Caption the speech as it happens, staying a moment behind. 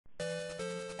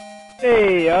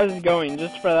Hey, how's it going?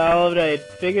 Just for the hell of it, I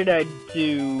figured I'd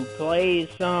play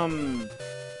some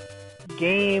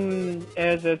game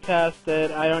as a test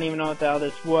that I don't even know what the hell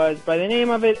this was. By the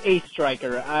name of it, Ace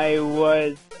Striker. I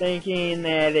was thinking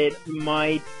that it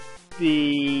might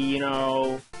be,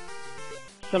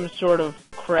 some sort of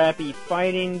crappy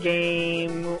fighting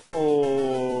game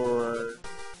or,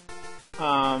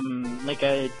 like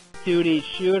a 2D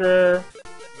shooter.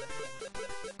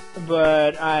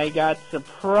 But I got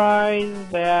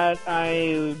surprised that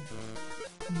I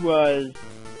was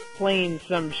playing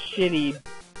some shitty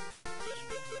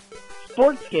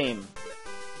sports game.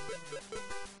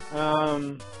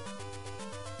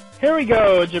 Here we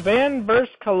go, Japan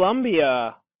vs.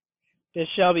 Colombia. This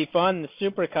shall be fun, the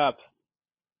Super Cup.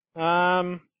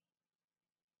 So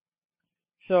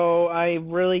I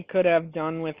really could have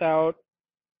done without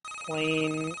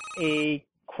playing a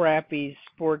crappy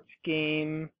sports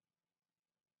game.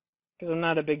 Because I'm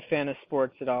not a big fan of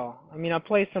sports at all. I mean, I'll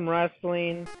play some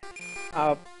wrestling.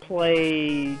 I'll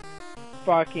play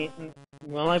fucking...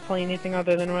 Will I play anything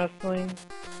other than wrestling?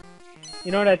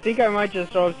 You know what, I think I might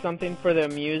just throw something for the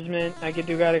amusement. I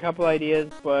got a couple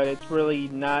ideas, but it's really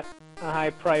not a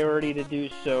high priority to do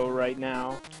so right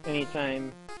now.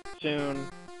 Anytime soon.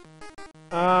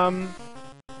 You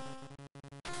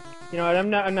know what,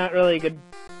 I'm not really a good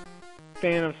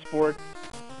fan of sports.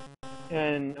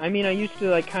 And, I mean, I used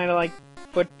to, kinda like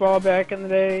football back in the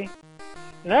day.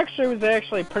 And actually was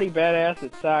pretty badass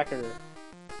at soccer.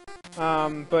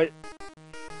 But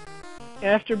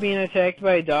after being attacked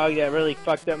by a dog, that really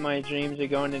fucked up my dreams of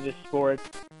going into sports.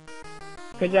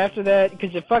 Because after that,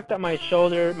 because it fucked up my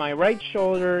shoulder, my right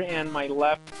shoulder, and my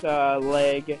left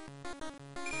leg.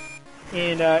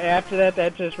 And after that,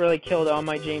 that just really killed all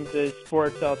my dreams of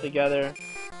sports altogether.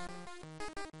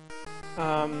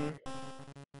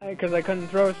 Because I couldn't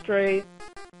throw straight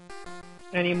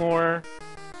anymore.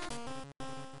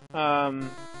 So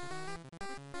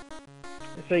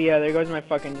yeah, there goes my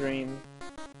fucking dream.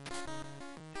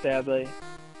 Sadly.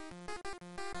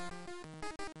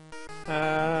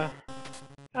 Although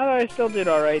I still did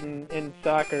alright in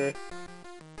soccer.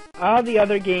 All the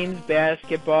other games,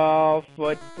 basketball,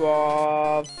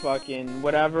 football, fucking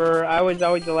whatever, I was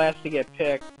always the last to get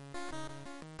picked.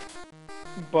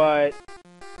 But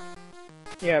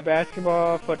yeah,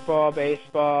 basketball, football,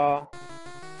 baseball.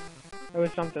 It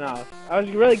was something else. I was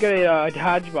really good at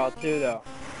dodgeball too, though.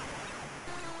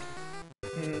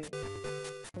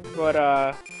 But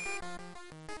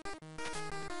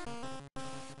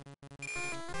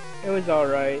it was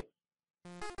alright.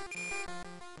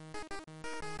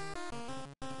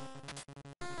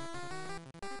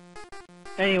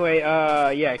 Anyway,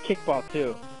 yeah, kickball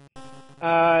too.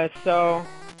 So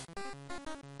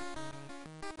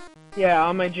yeah,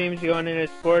 all my dreams going into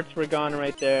sports were gone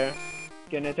right there.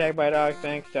 Getting attacked by a dog,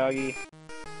 thanks, doggy.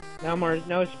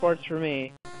 No sports for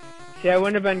me. See, I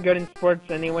wouldn't have been good in sports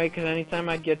anyway, because anytime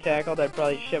I'd get tackled, I'd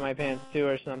probably shit my pants too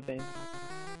or something.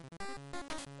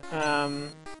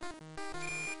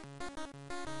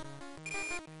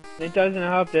 It doesn't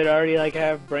help that I already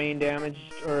have brain damage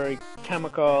or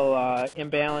chemical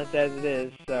imbalance as it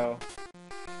is, so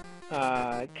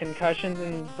concussions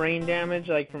and brain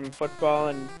damage from football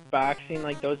and boxing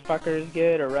those fuckers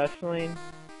get, or wrestling,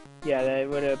 yeah, that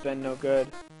would have been no good.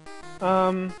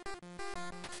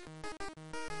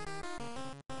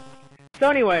 So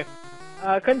anyway,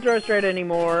 couldn't throw straight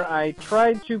anymore. I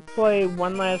tried to play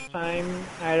one last time,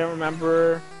 I don't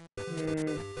remember,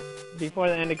 before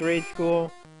the end of grade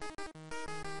school.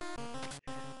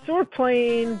 So we're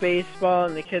playing baseball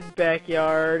in the kid's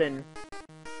backyard, and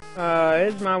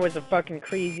his mom was a fucking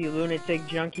crazy lunatic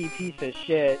junkie piece of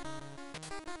shit.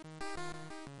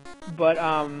 But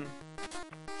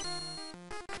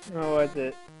what was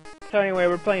it? So anyway,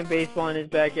 we're playing baseball in his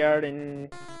backyard, and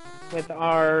with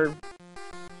our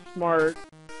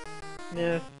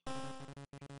smartness,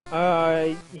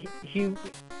 I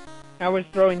was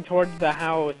throwing towards the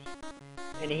house,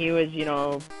 and he was,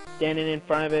 standing in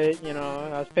front of it, I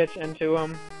was pitching to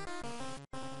him,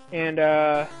 and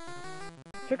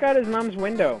took out his mom's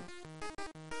window,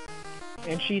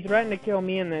 and she threatened to kill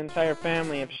me and the entire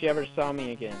family if she ever saw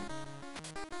me again.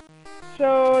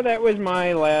 So that was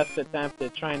my last attempt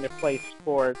at trying to play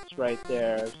sports right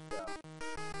there, so.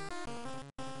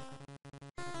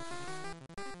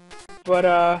 But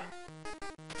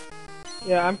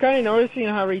yeah, I'm kinda noticing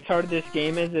how retarded this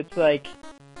game is. It's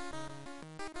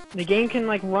the game can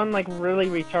run really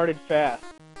retarded fast.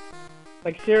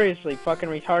 Seriously, fucking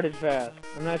retarded fast.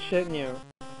 I'm not shitting you.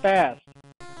 Fast.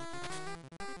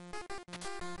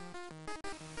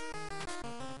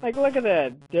 Look at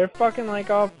that. They're fucking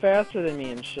all faster than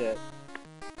me and shit.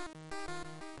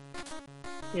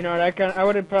 You know, I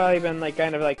would have probably been like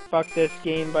kind of like fuck this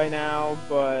game by now,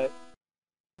 but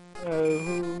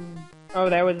oh,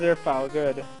 that was their foul.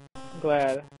 Good, I'm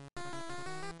glad.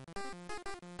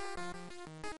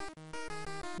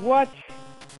 What?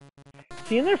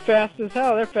 See, and they're fast as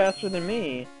hell. They're faster than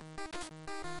me.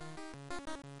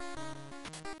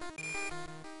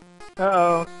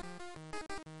 Uh-oh.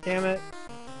 Damn it.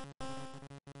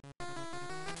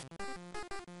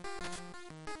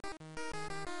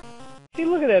 See,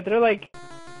 look at that. They're like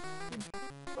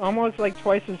almost like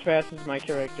twice as fast as my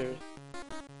characters.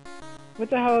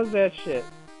 What the hell is that shit?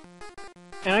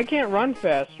 And I can't run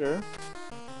faster.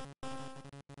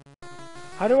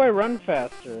 How do I run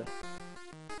faster?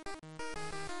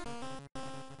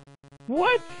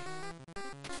 What?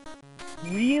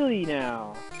 Really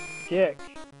now? Dick.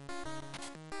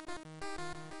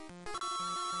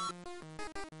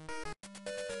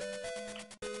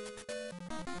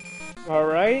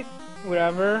 Alright,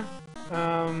 whatever.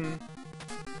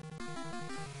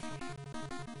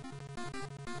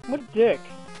 What a dick.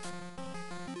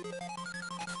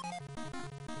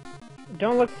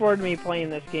 Don't look forward to me playing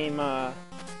this game,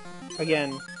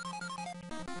 again.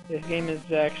 This game is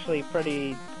actually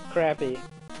pretty crappy.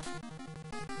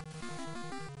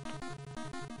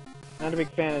 Not a big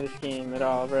fan of this game at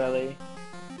all, really.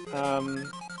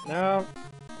 No.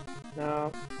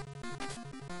 No.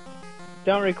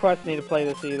 Don't request me to play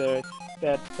this either, it's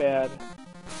that bad.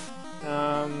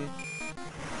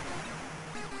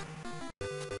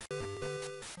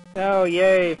 Oh,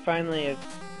 yay, finally it's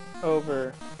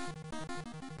over.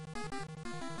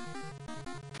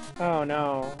 Oh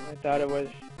no, I thought it was...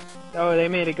 Oh, they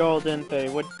made a goal, didn't they?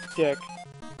 What dick.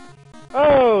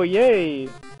 Oh, yay!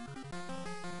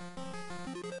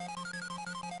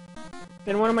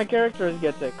 Then one of my characters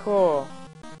gets it, cool.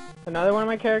 Another one of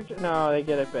my characters? No, they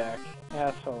get it back.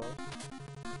 Assholes.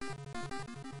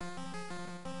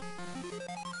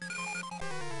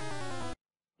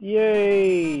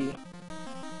 Yay!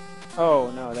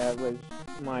 Oh no, that was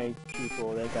my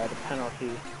people. They got a penalty.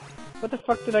 What the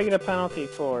fuck did I get a penalty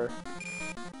for?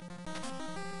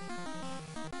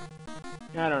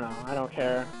 I don't know. I don't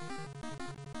care.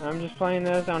 I'm just playing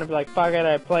this. I want to be like, fuck it.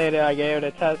 I played it. I gave it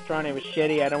a test run. It was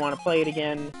shitty. I don't want to play it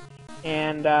again.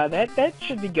 And that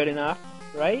should be good enough,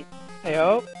 right? I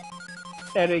hope.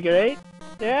 That'd be great.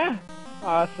 Yeah.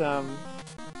 Awesome.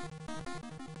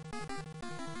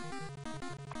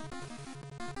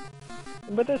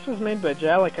 But this was made by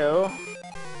Jaleco.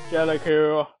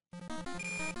 Jaleco.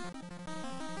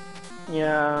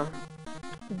 Yeah.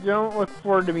 Don't look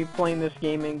forward to me playing this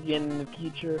game again in the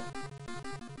future.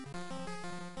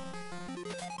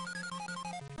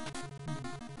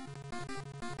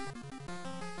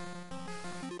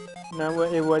 No,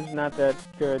 it was not that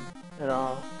good at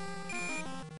all.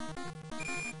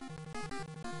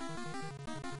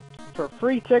 For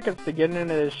free tickets to get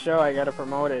into this show, I gotta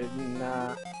promote it, and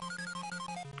not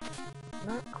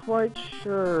quite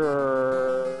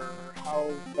sure how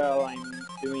well I'm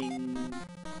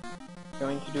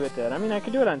going to do with that. I mean, I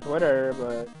could do it on Twitter,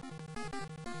 but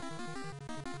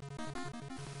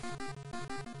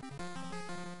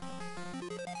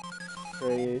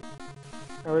great.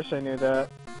 I wish I knew that.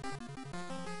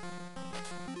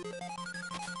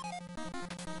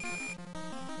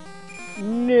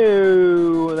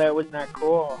 No, that was not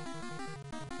cool.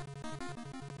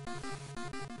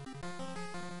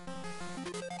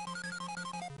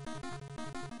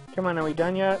 Come on, are we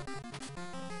done yet?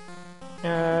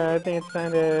 I think it's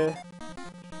time to...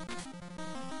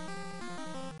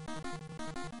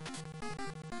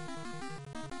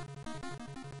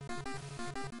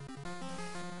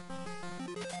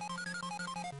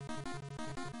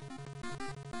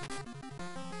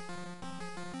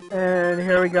 And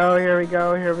here we go, here we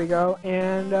go, here we go,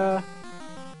 and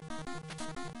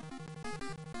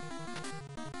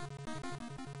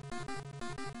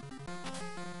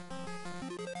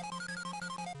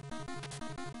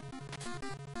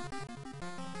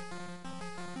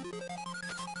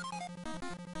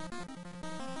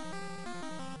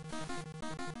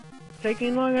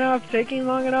taking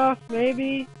long enough,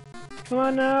 maybe? Come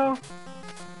on now.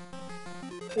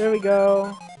 There we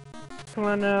go. Come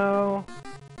on now.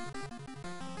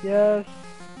 Yes.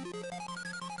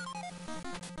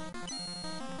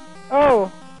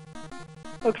 Oh!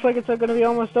 Looks like it's gonna be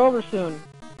almost over soon.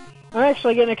 I'm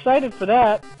actually getting excited for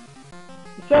that.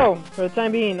 So, for the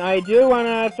time being, I do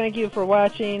wanna thank you for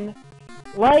watching.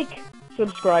 Like,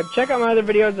 subscribe, check out my other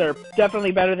videos that are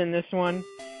definitely better than this one.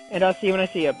 And I'll see you when I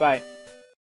see you. Bye.